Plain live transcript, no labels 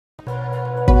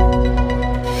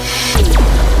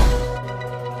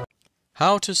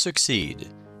How to Succeed,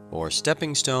 or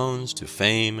Stepping Stones to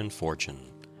Fame and Fortune,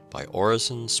 by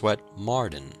Orison Swett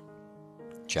Marden.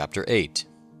 Chapter 8.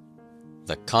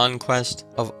 The Conquest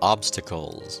of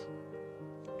Obstacles.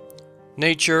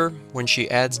 Nature, when she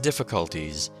adds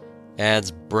difficulties, adds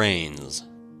brains.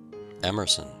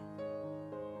 Emerson.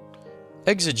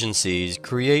 Exigencies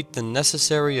create the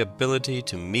necessary ability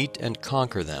to meet and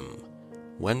conquer them.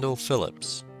 Wendell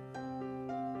Phillips.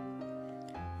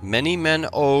 Many men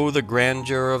owe the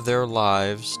grandeur of their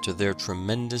lives to their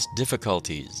tremendous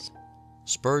difficulties.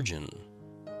 Spurgeon.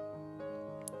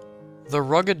 The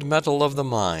rugged metal of the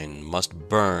mind must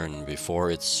burn before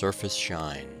its surface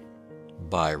shine.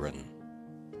 Byron.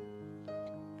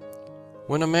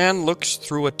 When a man looks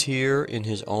through a tear in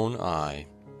his own eye,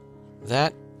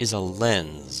 that is a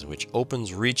lens which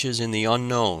opens reaches in the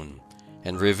unknown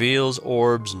and reveals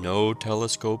orbs no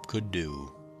telescope could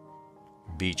do.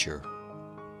 Beecher.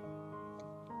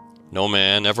 No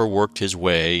man ever worked his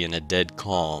way in a dead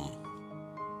calm.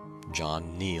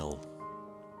 John Neal.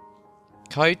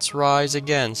 Kites rise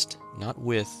against, not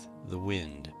with, the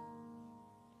wind.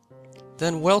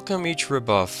 Then welcome each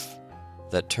rebuff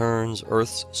that turns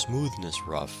earth's smoothness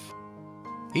rough,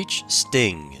 each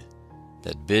sting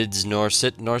that bids nor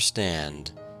sit nor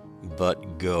stand,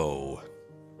 but go.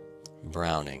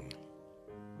 Browning.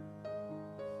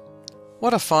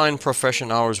 What a fine profession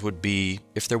ours would be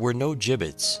if there were no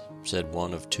gibbets, said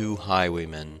one of two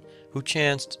highwaymen who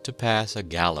chanced to pass a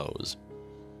gallows.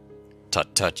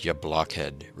 Tut tut, ye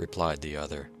blockhead, replied the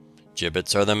other.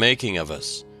 Gibbets are the making of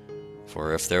us,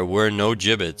 for if there were no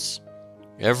gibbets,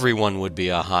 everyone would be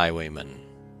a highwayman.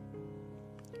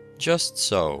 Just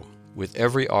so, with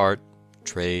every art,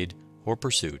 trade, or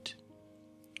pursuit.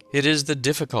 It is the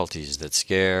difficulties that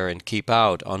scare and keep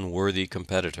out unworthy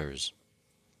competitors.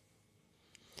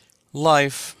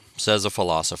 Life, says a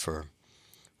philosopher,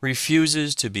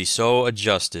 refuses to be so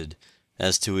adjusted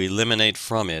as to eliminate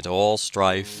from it all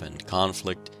strife and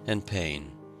conflict and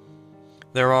pain.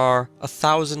 There are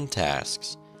 1,000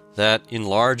 tasks that, in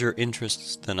larger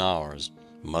interests than ours,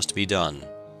 must be done,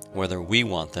 whether we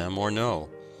want them or no.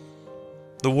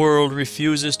 The world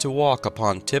refuses to walk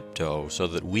upon tiptoe so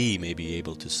that we may be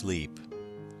able to sleep.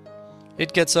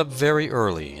 It gets up very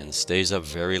early and stays up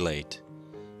very late.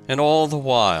 And all the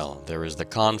while there is the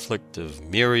conflict of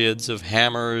myriads of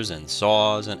hammers and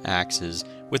saws and axes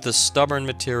with the stubborn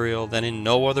material that in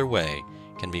no other way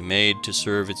can be made to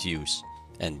serve its use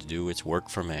and do its work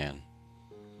for man.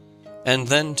 And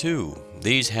then, too,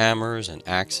 these hammers and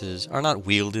axes are not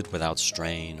wielded without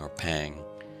strain or pang,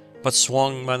 but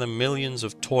swung by the millions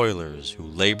of toilers who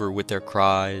labor with their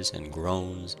cries and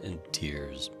groans and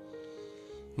tears.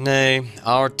 Nay,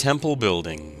 our temple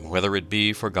building, whether it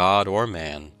be for God or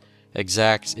man,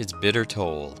 exacts its bitter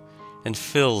toll and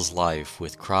fills life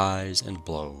with cries and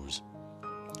blows.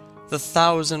 The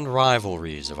 1,000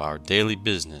 rivalries of our daily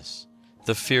business,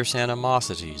 the fierce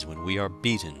animosities when we are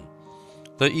beaten,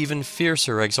 the even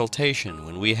fiercer exultation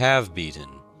when we have beaten,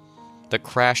 the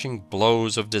crashing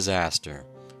blows of disaster,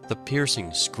 the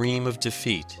piercing scream of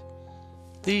defeat,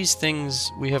 these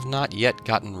things we have not yet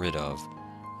gotten rid of,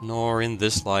 nor in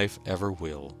this life ever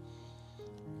will.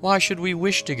 Why should we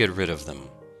wish to get rid of them?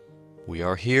 We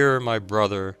are here, my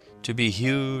brother, to be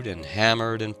hewed and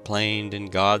hammered and planed in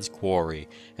God's quarry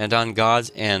and on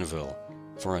God's anvil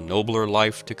for a nobler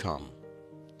life to come.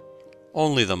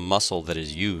 Only the muscle that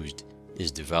is used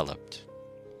is developed.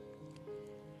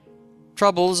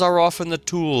 Troubles are often the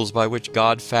tools by which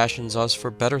God fashions us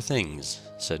for better things,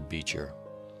 said Beecher.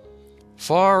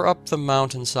 Far up the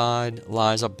mountainside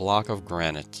lies a block of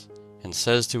granite, and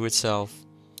says to itself,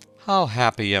 "How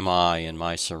happy am I in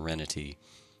my serenity!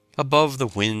 Above the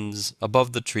winds,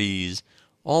 above the trees,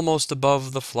 almost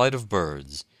above the flight of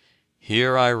birds,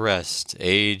 here I rest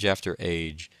age after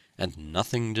age, and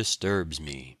nothing disturbs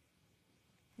me."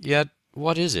 Yet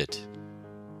what is it?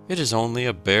 It is only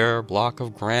a bare block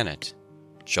of granite,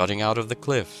 jutting out of the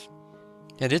cliff,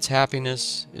 and its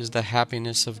happiness is the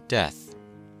happiness of death.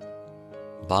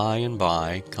 By and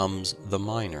by comes the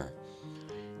miner,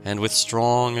 and with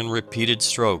strong and repeated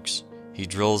strokes he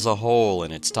drills a hole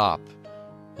in its top,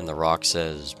 and the rock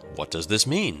says, "What does this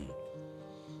mean?"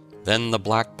 Then the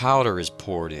black powder is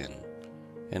poured in,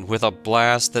 and with a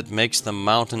blast that makes the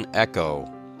mountain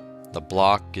echo, the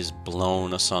block is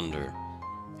blown asunder,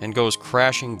 and goes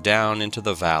crashing down into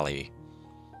the valley.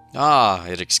 "Ah!"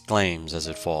 it exclaims as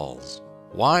it falls,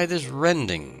 "why this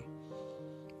rending?"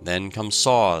 Then come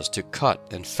saws to cut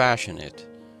and fashion it,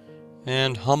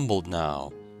 and humbled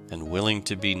now, and willing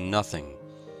to be nothing,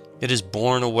 it is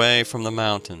borne away from the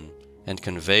mountain, and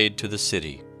conveyed to the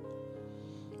city.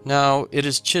 Now it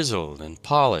is chiseled and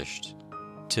polished,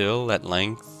 till at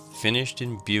length, finished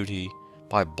in beauty,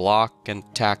 by block and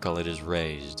tackle it is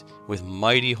raised, with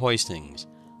mighty hoistings,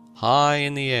 high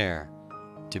in the air,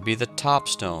 to be the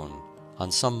topstone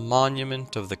on some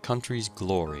monument of the country's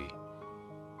glory.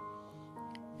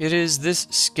 It is this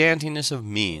scantiness of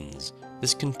means,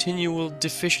 this continual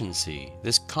deficiency,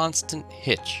 this constant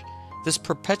hitch, this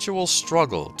perpetual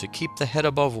struggle to keep the head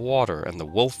above water and the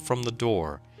wolf from the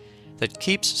door, that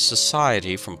keeps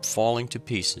society from falling to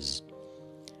pieces.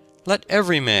 Let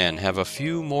every man have a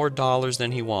few more dollars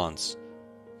than he wants,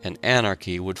 and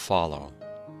anarchy would follow.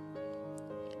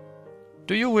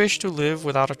 "Do you wish to live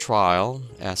without a trial?"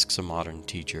 asks a modern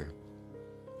teacher.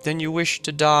 "Then you wish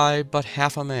to die but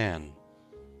half a man.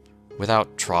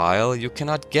 Without trial you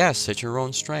cannot guess at your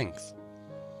own strength.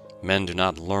 Men do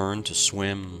not learn to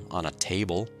swim on a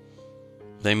table.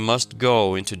 They must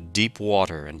go into deep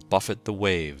water and buffet the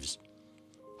waves.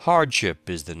 Hardship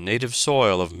is the native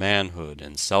soil of manhood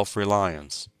and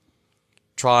self-reliance.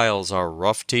 Trials are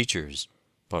rough teachers,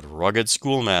 but rugged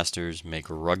schoolmasters make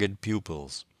rugged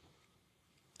pupils.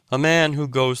 A man who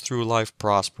goes through life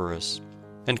prosperous,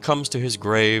 and comes to his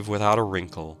grave without a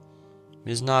wrinkle,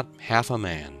 is not half a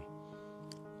man.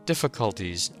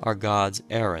 Difficulties are God's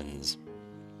errands,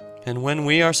 and when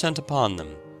we are sent upon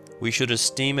them, we should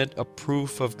esteem it a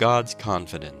proof of God's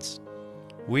confidence.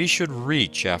 We should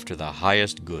reach after the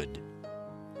highest good."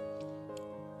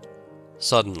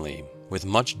 Suddenly, with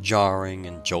much jarring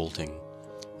and jolting,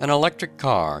 an electric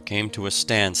car came to a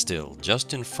standstill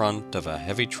just in front of a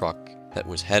heavy truck that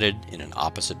was headed in an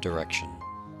opposite direction.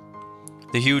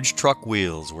 The huge truck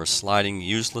wheels were sliding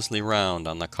uselessly round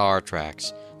on the car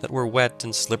tracks that were wet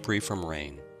and slippery from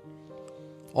rain.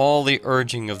 All the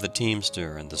urging of the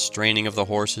teamster and the straining of the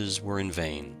horses were in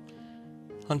vain,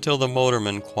 until the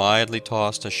motorman quietly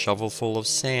tossed a shovelful of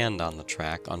sand on the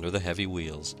track under the heavy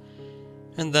wheels,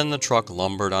 and then the truck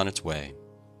lumbered on its way.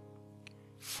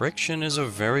 "Friction is a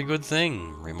very good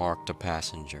thing," remarked a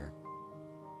passenger.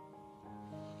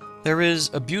 There is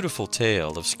a beautiful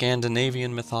tale of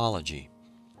Scandinavian mythology.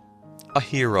 A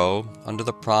hero, under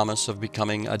the promise of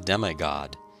becoming a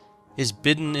demigod, is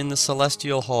bidden in the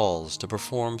celestial halls to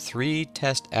perform 3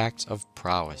 test acts of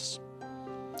prowess.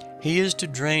 He is to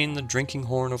drain the drinking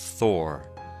horn of Thor.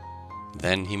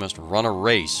 Then he must run a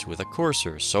race with a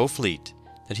courser so fleet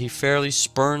that he fairly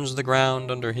spurns the ground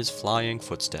under his flying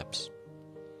footsteps.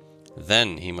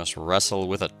 Then he must wrestle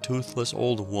with a toothless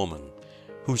old woman,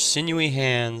 whose sinewy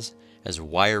hands, as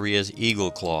wiry as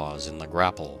eagle claws in the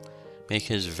grapple, make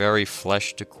his very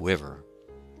flesh to quiver.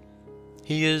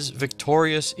 He is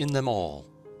victorious in them all.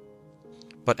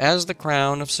 But as the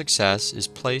crown of success is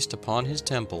placed upon his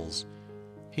temples,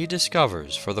 he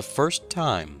discovers for the first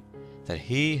time that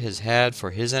he has had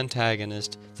for his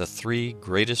antagonist the 3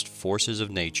 greatest forces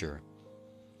of nature.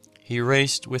 He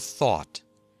raced with thought,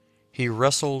 he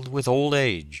wrestled with old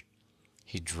age,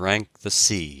 he drank the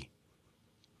sea.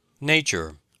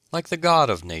 Nature, like the God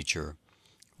of nature,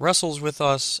 wrestles with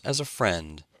us as a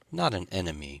friend, not an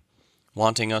enemy,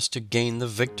 wanting us to gain the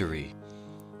victory,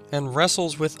 and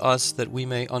wrestles with us that we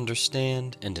may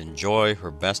understand and enjoy her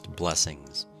best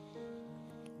blessings.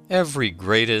 Every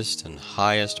greatest and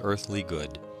highest earthly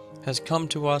good has come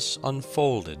to us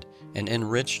unfolded and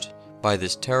enriched by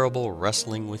this terrible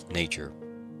wrestling with nature.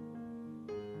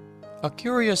 A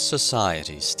curious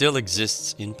society still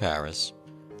exists in Paris,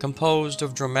 composed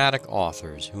of dramatic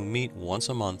authors who meet once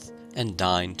a month and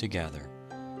dine together.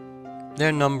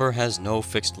 Their number has no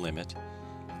fixed limit,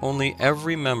 only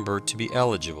every member to be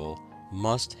eligible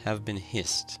must have been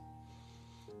hissed.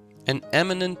 An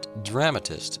eminent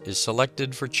dramatist is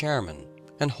selected for chairman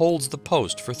and holds the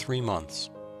post for 3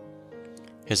 months.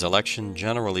 His election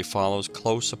generally follows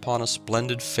close upon a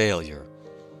splendid failure.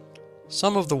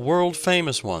 Some of the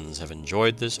world-famous ones have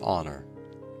enjoyed this honor.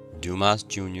 Dumas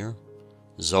Jr.,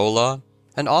 Zola,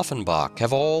 and Offenbach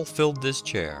have all filled this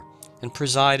chair and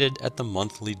presided at the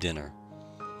monthly dinner.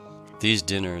 These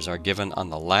dinners are given on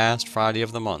the last Friday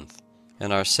of the month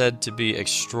and are said to be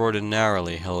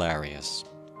extraordinarily hilarious.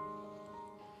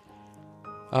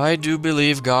 "I do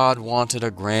believe God wanted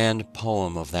a grand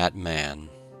poem of that man,"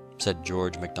 said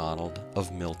George MacDonald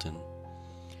of Milton,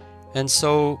 "and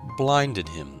so blinded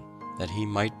him that he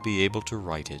might be able to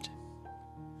write it."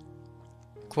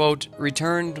 Quote,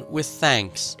 "returned with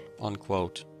thanks,"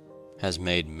 unquote, has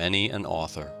made many an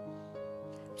author.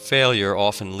 Failure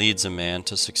often leads a man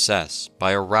to success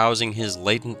by arousing his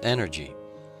latent energy,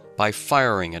 by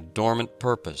firing a dormant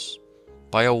purpose,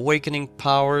 by awakening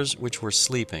powers which were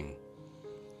sleeping.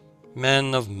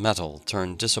 Men of metal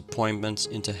turn disappointments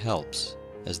into helps,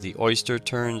 as the oyster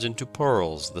turns into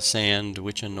pearls the sand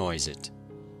which annoys it.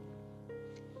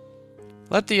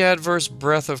 Let the adverse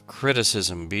breath of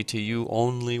criticism be to you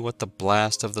only what the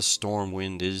blast of the storm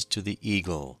wind is to the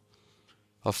eagle,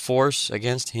 a force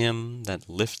against him that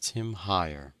lifts him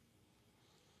higher.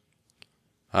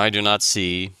 I do not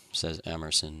see, says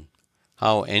Emerson,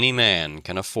 how any man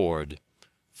can afford,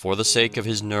 for the sake of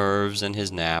his nerves and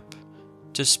his nap,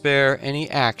 to spare any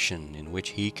action in which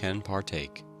he can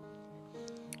partake.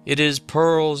 It is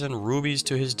pearls and rubies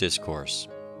to his discourse.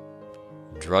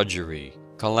 Drudgery,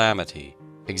 calamity,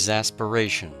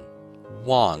 exasperation,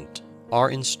 want are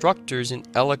instructors in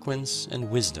eloquence and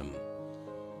wisdom.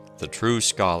 The true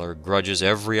scholar grudges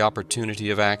every opportunity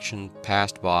of action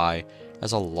passed by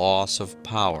as a loss of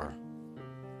power.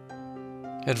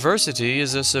 Adversity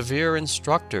is a severe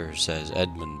instructor, says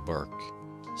Edmund Burke,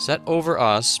 set over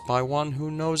us by one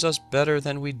who knows us better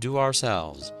than we do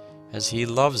ourselves, as he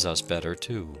loves us better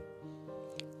too.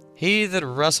 He that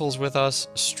wrestles with us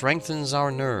strengthens our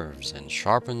nerves and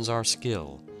sharpens our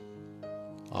skill.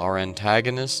 Our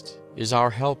antagonist is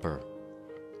our helper.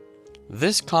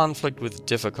 This conflict with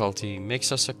difficulty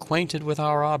makes us acquainted with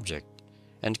our object,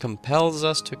 and compels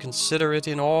us to consider it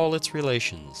in all its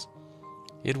relations.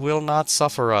 It will not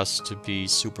suffer us to be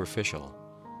superficial.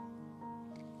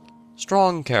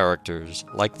 Strong characters,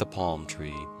 like the palm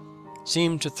tree,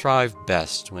 seem to thrive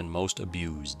best when most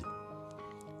abused.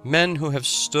 Men who have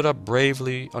stood up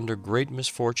bravely under great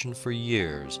misfortune for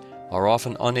years are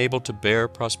often unable to bear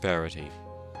prosperity.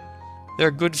 Their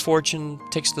good fortune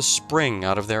takes the spring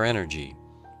out of their energy,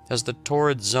 as the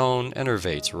torrid zone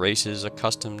enervates races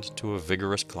accustomed to a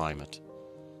vigorous climate.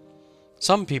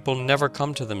 Some people never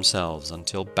come to themselves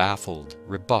until baffled,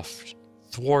 rebuffed,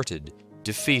 thwarted,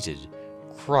 defeated,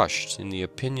 crushed in the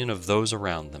opinion of those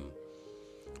around them.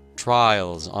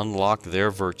 Trials unlock their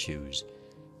virtues.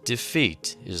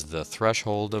 Defeat is the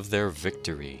threshold of their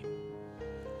victory.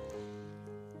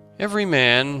 Every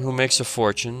man who makes a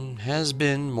fortune has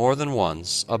been more than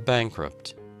once a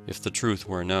bankrupt, if the truth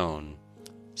were known,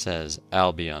 says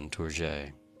Albion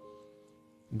Tourget.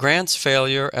 Grant's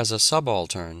failure as a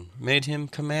subaltern made him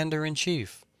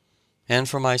commander-in-chief, and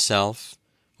for myself,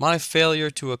 my failure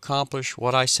to accomplish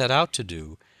what I set out to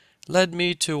do led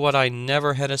me to what I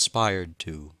never had aspired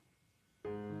to.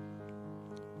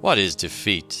 What is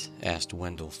defeat? Asked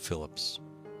Wendell Phillips.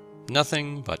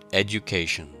 Nothing but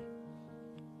education.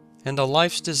 And a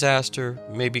life's disaster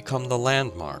may become the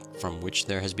landmark from which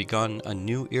there has begun a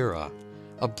new era,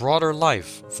 a broader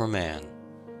life for man.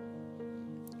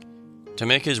 To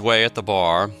make his way at the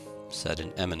bar, said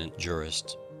an eminent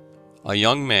jurist, a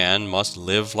young man must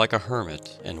live like a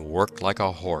hermit and work like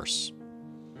a horse.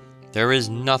 There is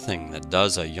nothing that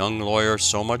does a young lawyer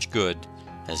so much good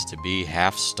as to be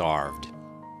half-starved.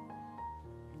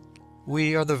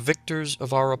 We are the victors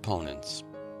of our opponents.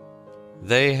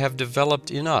 They have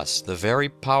developed in us the very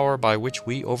power by which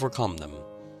we overcome them.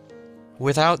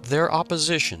 Without their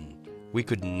opposition, we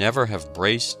could never have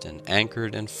braced and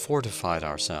anchored and fortified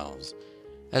ourselves,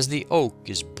 as the oak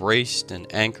is braced and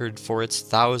anchored for its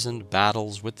 1,000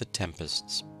 battles with the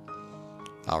tempests.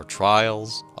 Our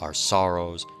trials, our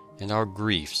sorrows, and our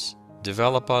griefs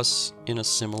develop us in a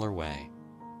similar way.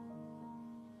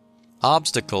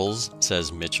 Obstacles,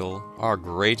 says Mitchell, are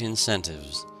great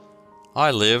incentives.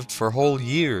 I lived for whole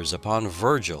years upon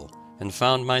Virgil and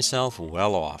found myself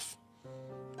well off.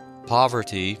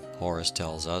 Poverty, Horace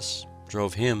tells us,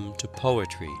 drove him to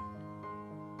poetry.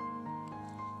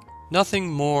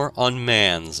 Nothing more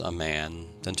unmans a man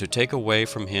than to take away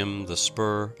from him the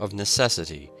spur of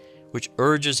necessity, which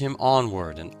urges him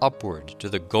onward and upward to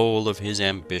the goal of his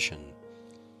ambition.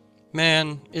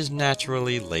 Man is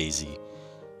naturally lazy,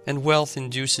 and wealth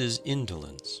induces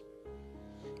indolence.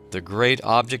 The great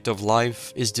object of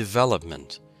life is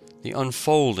development, the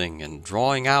unfolding and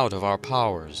drawing out of our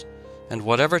powers, and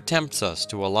whatever tempts us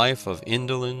to a life of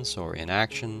indolence or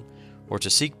inaction, or to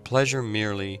seek pleasure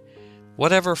merely,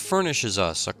 whatever furnishes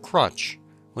us a crutch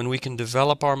when we can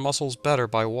develop our muscles better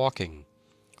by walking,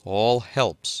 all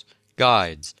helps,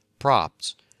 guides,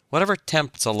 props, whatever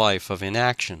tempts a life of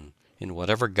inaction, in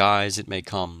whatever guise it may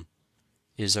come,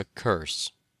 is a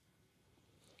curse.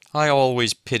 I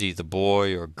always pity the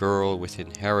boy or girl with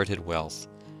inherited wealth,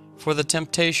 for the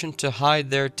temptation to hide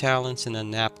their talents in a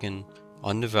napkin,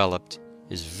 undeveloped,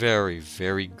 is very,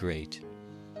 very great.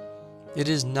 It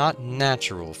is not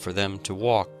natural for them to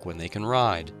walk when they can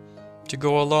ride, to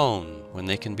go alone when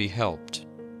they can be helped.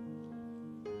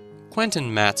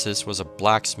 Quentin Matsys was a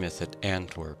blacksmith at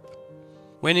Antwerp.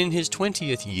 When in his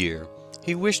 20th year,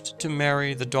 he wished to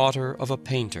marry the daughter of a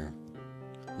painter.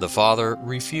 The father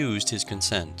refused his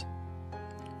consent.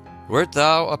 "Wert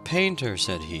thou a painter,"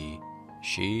 said he,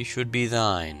 "she should be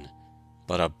thine,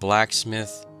 but a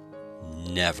blacksmith,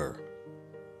 Never."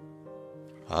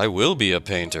 "I will be a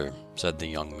painter," said the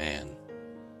young man.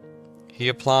 He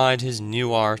applied his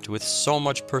new art with so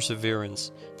much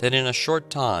perseverance that in a short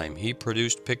time he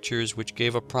produced pictures which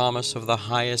gave a promise of the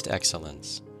highest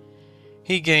excellence.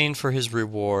 He gained for his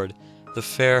reward the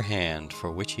fair hand for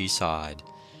which he sighed,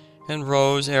 and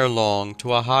rose ere long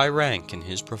to a high rank in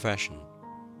his profession.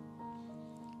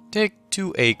 Take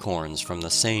 2 acorns from the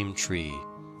same tree,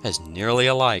 as nearly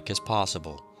alike as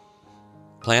possible.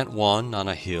 Plant one on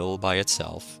a hill by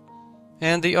itself,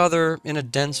 and the other in a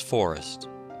dense forest,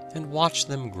 and watch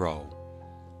them grow.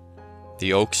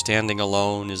 The oak standing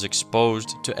alone is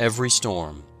exposed to every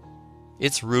storm.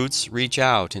 Its roots reach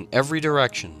out in every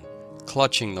direction,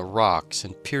 clutching the rocks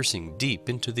and piercing deep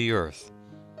into the earth.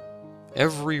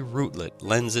 Every rootlet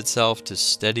lends itself to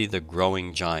steady the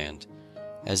growing giant,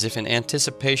 as if in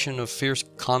anticipation of fierce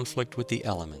conflict with the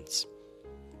elements.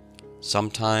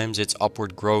 Sometimes its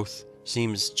upward growth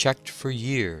seems checked for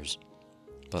years,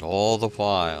 but all the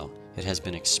while it has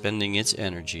been expending its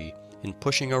energy in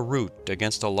pushing a root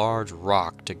against a large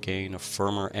rock to gain a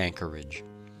firmer anchorage.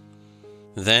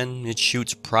 Then it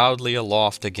shoots proudly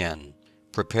aloft again,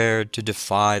 prepared to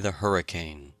defy the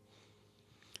hurricane.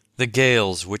 The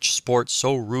gales which sport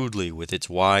so rudely with its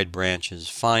wide branches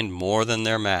find more than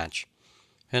their match,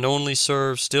 and only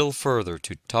serve still further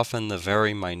to toughen the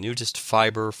very minutest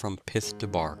fiber from pith to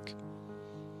bark.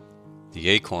 The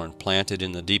acorn planted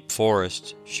in the deep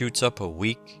forest shoots up a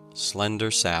weak,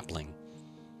 slender sapling.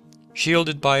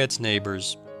 Shielded by its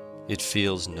neighbors, it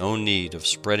feels no need of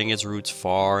spreading its roots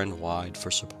far and wide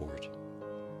for support.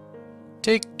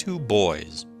 Take 2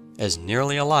 boys, as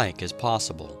nearly alike as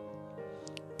possible.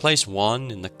 Place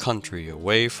one in the country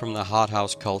away from the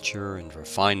hothouse culture and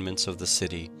refinements of the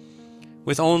city,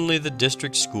 with only the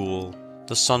district school,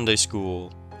 the Sunday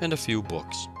school, and a few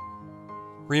books.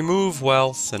 Remove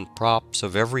wealth and props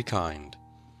of every kind,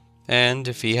 and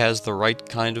if he has the right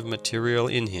kind of material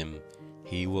in him,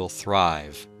 he will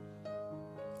thrive.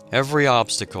 Every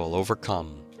obstacle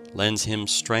overcome lends him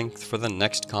strength for the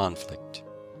next conflict.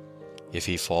 If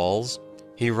he falls,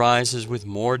 he rises with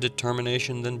more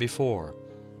determination than before.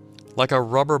 Like a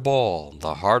rubber ball,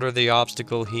 the harder the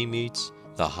obstacle he meets,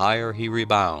 the higher he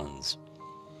rebounds.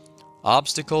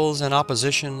 Obstacles and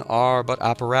opposition are but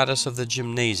apparatus of the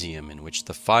gymnasium in which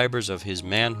the fibers of his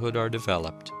manhood are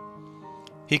developed.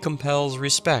 He compels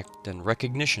respect and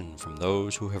recognition from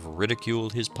those who have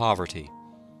ridiculed his poverty.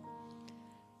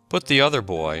 Put the other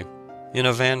boy in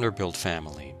a Vanderbilt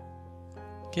family.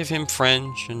 Give him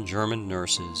French and German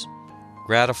nurses.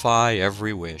 Gratify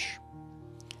every wish.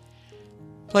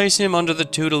 Place him under the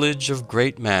tutelage of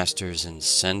great masters and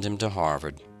send him to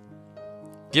Harvard.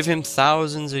 Give him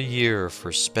thousands a year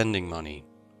for spending money,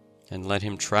 and let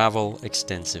him travel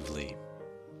extensively.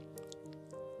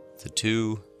 The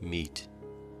 2 meet.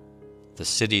 The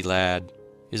city lad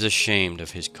is ashamed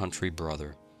of his country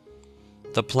brother.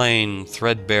 The plain,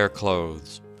 threadbare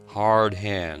clothes, hard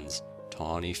hands,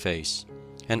 tawny face,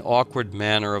 and awkward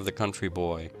manner of the country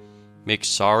boy make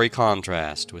sorry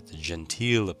contrast with the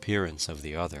genteel appearance of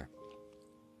the other.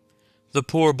 The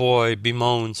poor boy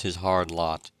bemoans his hard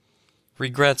lot,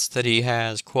 regrets that he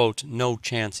has, quote, "no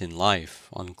chance in life,"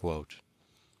 unquote,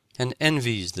 and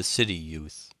envies the city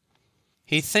youth.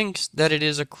 He thinks that it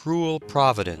is a cruel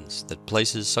providence that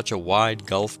places such a wide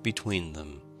gulf between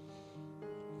them.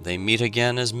 They meet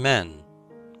again as men,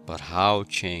 but how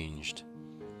changed!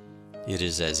 It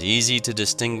is as easy to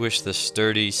distinguish the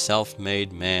sturdy,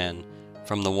 self-made man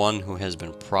from the one who has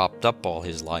been propped up all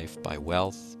his life by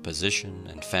wealth, position,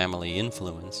 and family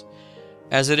influence,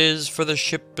 as it is for the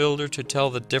shipbuilder to tell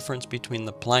the difference between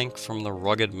the plank from the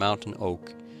rugged mountain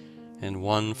oak and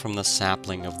one from the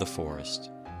sapling of the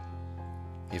forest.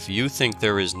 If you think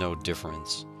there is no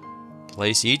difference,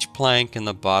 place each plank in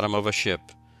the bottom of a ship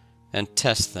and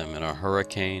test them in a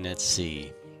hurricane at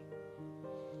sea.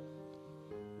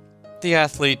 The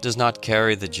athlete does not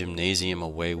carry the gymnasium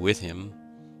away with him,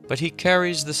 but he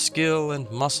carries the skill and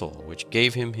muscle which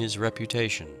gave him his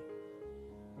reputation.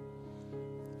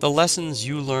 The lessons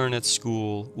you learn at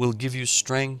school will give you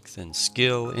strength and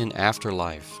skill in after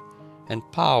life, and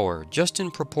power just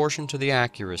in proportion to the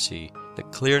accuracy, the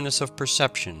clearness of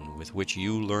perception with which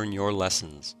you learn your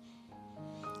lessons.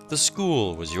 The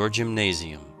school was your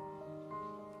gymnasium.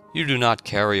 You do not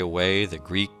carry away the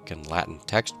Greek and Latin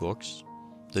textbooks,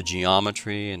 the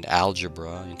geometry and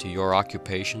algebra into your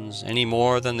occupations any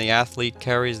more than the athlete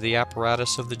carries the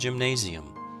apparatus of the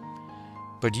gymnasium.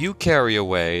 But you carry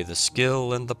away the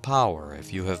skill and the power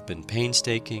if you have been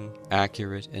painstaking,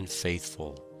 accurate, and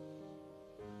faithful.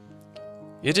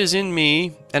 It is in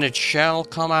me, and it shall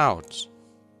come out.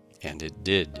 And it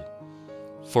did.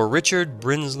 For Richard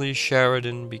Brinsley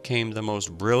Sheridan became the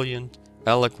most brilliant,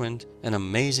 eloquent, and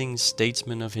amazing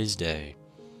statesman of his day.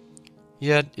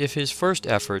 Yet if his first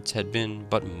efforts had been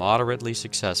but moderately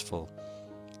successful,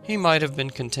 he might have been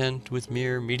content with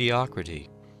mere mediocrity.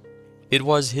 It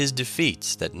was his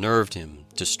defeats that nerved him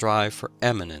to strive for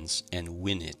eminence and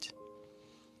win it.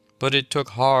 But it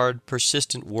took hard,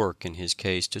 persistent work in his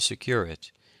case to secure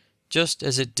it, just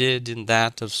as it did in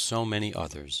that of so many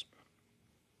others.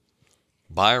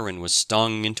 Byron was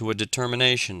stung into a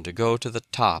determination to go to the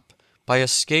top by a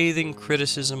scathing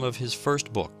criticism of his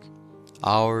first book,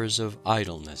 Hours of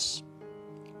Idleness,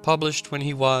 published when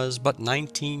he was but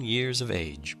 19 years of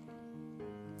age.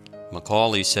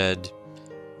 Macaulay said,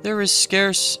 "There is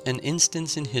scarce an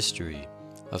instance in history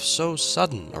of so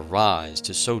sudden a rise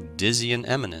to so dizzy an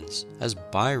eminence as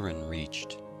Byron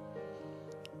reached.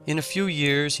 In a few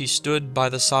years he stood by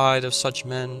the side of such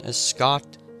men as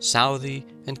Scott, Southey,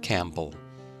 and Campbell.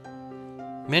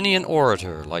 Many an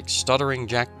orator like stuttering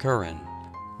Jack Curran,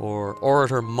 or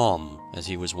Orator Mum, as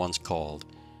he was once called,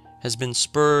 has been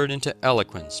spurred into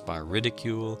eloquence by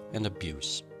ridicule and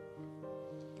abuse.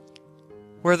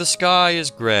 Where the sky is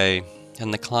gray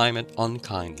and the climate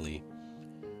unkindly,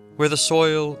 where the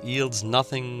soil yields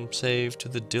nothing save to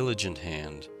the diligent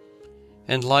hand,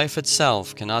 and life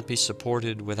itself cannot be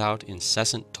supported without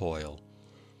incessant toil,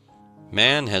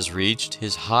 man has reached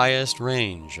his highest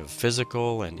range of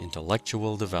physical and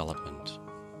intellectual development.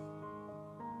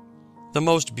 The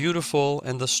most beautiful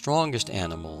and the strongest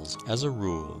animals, as a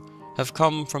rule, have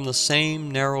come from the same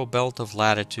narrow belt of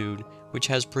latitude which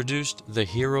has produced the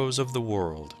heroes of the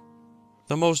world.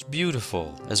 The most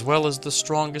beautiful, as well as the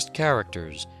strongest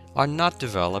characters, are not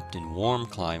developed in warm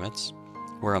climates,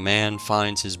 where a man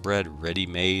finds his bread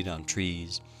ready-made on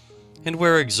trees, and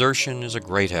where exertion is a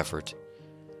great effort,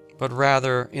 but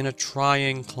rather in a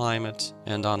trying climate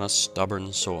and on a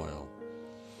stubborn soil.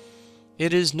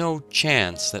 It is no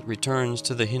chance that returns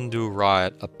to the Hindu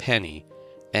ryot a penny,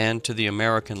 and to the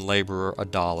American laborer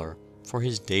 $1 for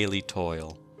his daily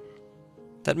toil,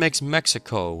 that makes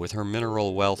Mexico with her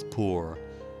mineral wealth poor,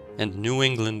 and New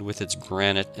England with its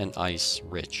granite and ice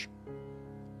rich.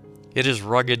 It is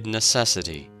rugged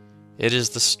necessity, it is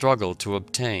the struggle to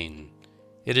obtain,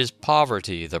 it is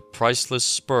poverty, the priceless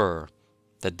spur,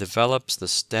 that develops the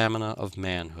stamina of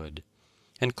manhood,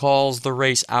 and calls the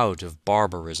race out of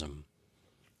barbarism.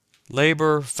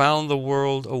 Labor found the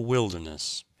world a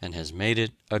wilderness, and has made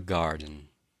it a garden.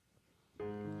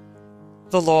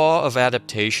 The law of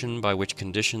adaptation by which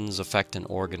conditions affect an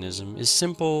organism is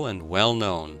simple and well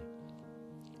known.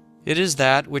 It is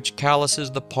that which calluses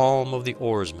the palm of the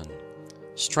oarsman,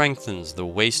 strengthens the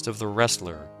waist of the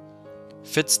wrestler,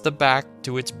 fits the back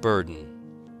to its burden.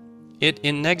 It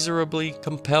inexorably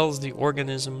compels the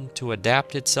organism to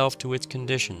adapt itself to its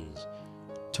conditions,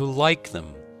 to like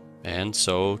them, and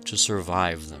so to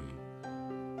survive them.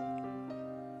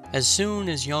 As soon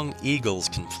as young eagles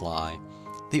can fly,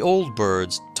 the old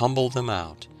birds tumble them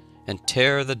out, and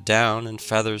tear the down and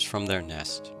feathers from their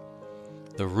nest.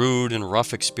 The rude and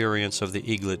rough experience of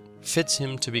the eaglet fits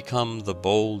him to become the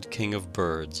bold king of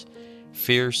birds,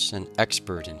 fierce and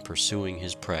expert in pursuing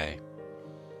his prey.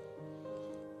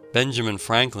 Benjamin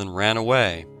Franklin ran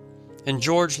away, and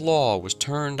George Law was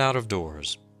turned out of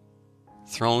doors.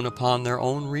 Thrown upon their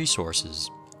own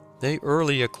resources, they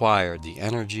early acquired the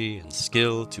energy and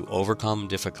skill to overcome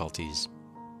difficulties.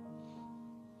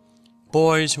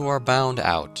 Boys who are bound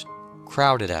out,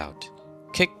 crowded out,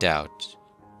 kicked out,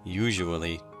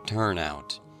 usually turn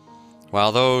out,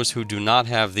 while those who do not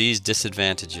have these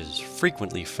disadvantages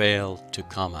frequently fail to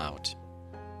come out.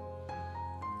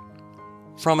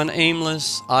 From an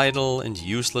aimless, idle, and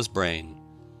useless brain,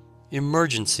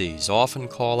 emergencies often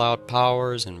call out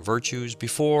powers and virtues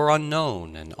before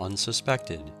unknown and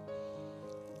unsuspected.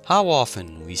 How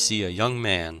often we see a young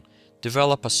man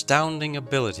develop astounding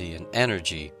ability and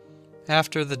energy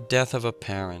after the death of a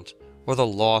parent or the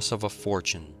loss of a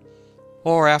fortune,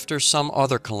 or after some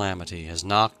other calamity has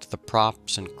knocked the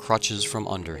props and crutches from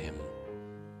under him.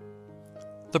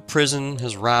 The prison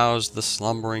has roused the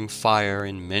slumbering fire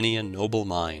in many a noble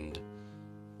mind.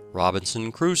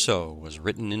 Robinson Crusoe was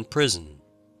written in prison.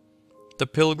 The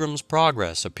Pilgrim's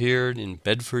Progress appeared in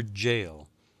Bedford Jail.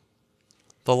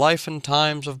 The Life and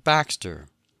Times of Baxter,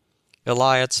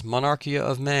 Eliot's Monarchia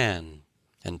of Man,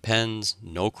 and Penn's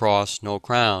No Cross, No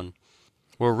Crown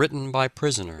were written by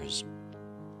prisoners.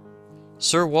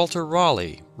 Sir Walter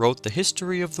Raleigh wrote the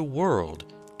history of the world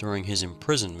during his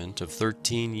imprisonment of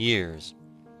 13 years.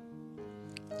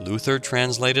 Luther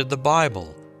translated the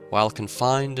Bible while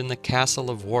confined in the castle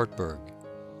of Wartburg.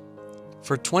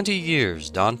 For 20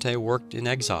 years Dante worked in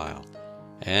exile,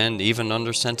 and even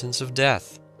under sentence of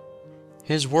death.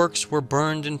 His works were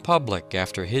burned in public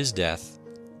after his death,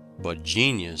 but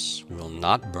genius will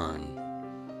not burn.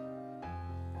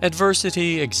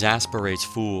 Adversity exasperates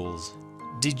fools,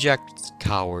 dejects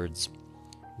cowards,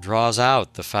 draws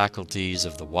out the faculties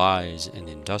of the wise and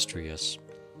industrious,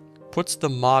 puts the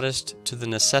modest to the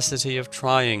necessity of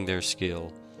trying their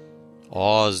skill,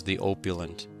 awes the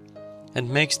opulent, and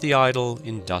makes the idle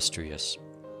industrious.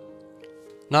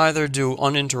 Neither do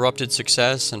uninterrupted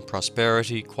success and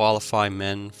prosperity qualify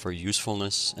men for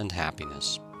usefulness and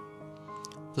happiness.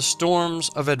 The storms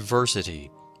of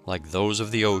adversity, like those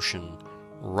of the ocean,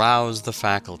 rouse the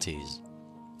faculties,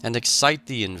 and excite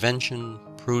the invention,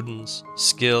 prudence,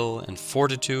 skill, and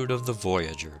fortitude of the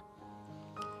voyager.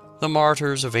 The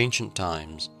martyrs of ancient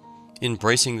times, in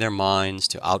bracing their minds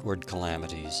to outward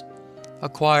calamities,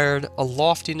 acquired a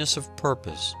loftiness of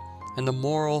purpose and a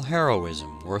moral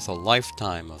heroism worth a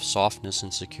lifetime of softness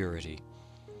and security.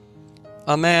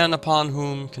 A man upon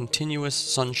whom continuous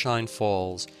sunshine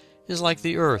falls is like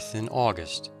the earth in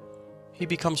August. He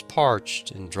becomes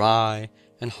parched and dry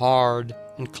and hard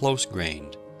and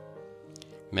close-grained.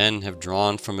 Men have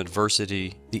drawn from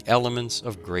adversity the elements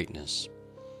of greatness.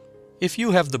 If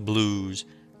you have the blues,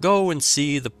 go and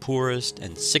see the poorest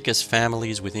and sickest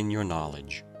families within your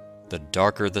knowledge. The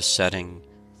darker the setting,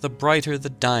 the brighter the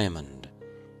diamond.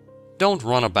 Don't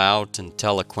run about and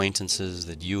tell acquaintances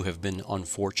that you have been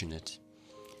unfortunate.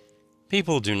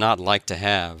 People do not like to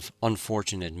have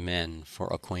unfortunate men for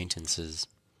acquaintances.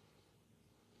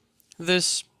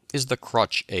 This is the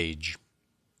crutch age.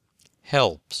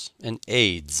 Helps and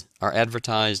aids are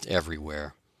advertised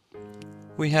everywhere.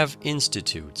 We have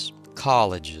institutes,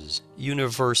 colleges,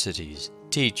 universities,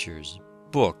 teachers,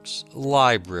 books,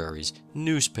 libraries,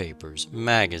 newspapers,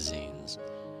 magazines.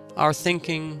 Our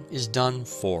thinking is done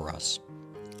for us.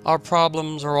 Our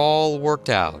problems are all worked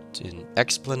out in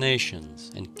explanations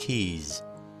and keys.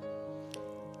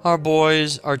 Our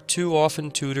boys are too often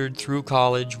tutored through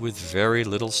college with very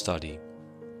little study.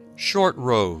 Short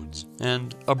roads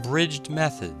and abridged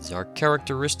methods are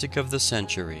characteristic of the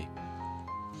century.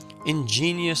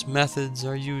 Ingenious methods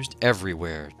are used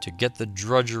everywhere to get the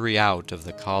drudgery out of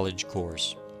the college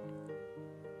course.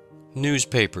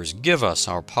 Newspapers give us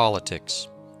our politics,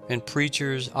 and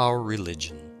preachers our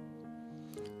religion.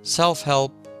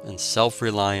 Self-help and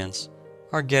self-reliance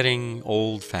are getting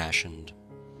old-fashioned.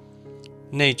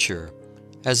 Nature,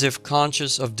 as if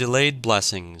conscious of delayed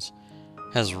blessings,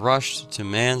 has rushed to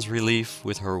man's relief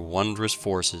with her wondrous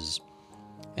forces,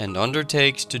 and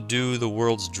undertakes to do the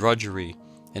world's drudgery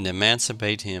and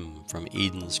emancipate him from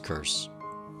Eden's curse.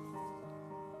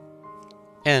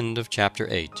 End of Chapter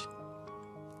 8.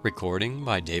 Recording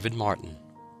by David Martin.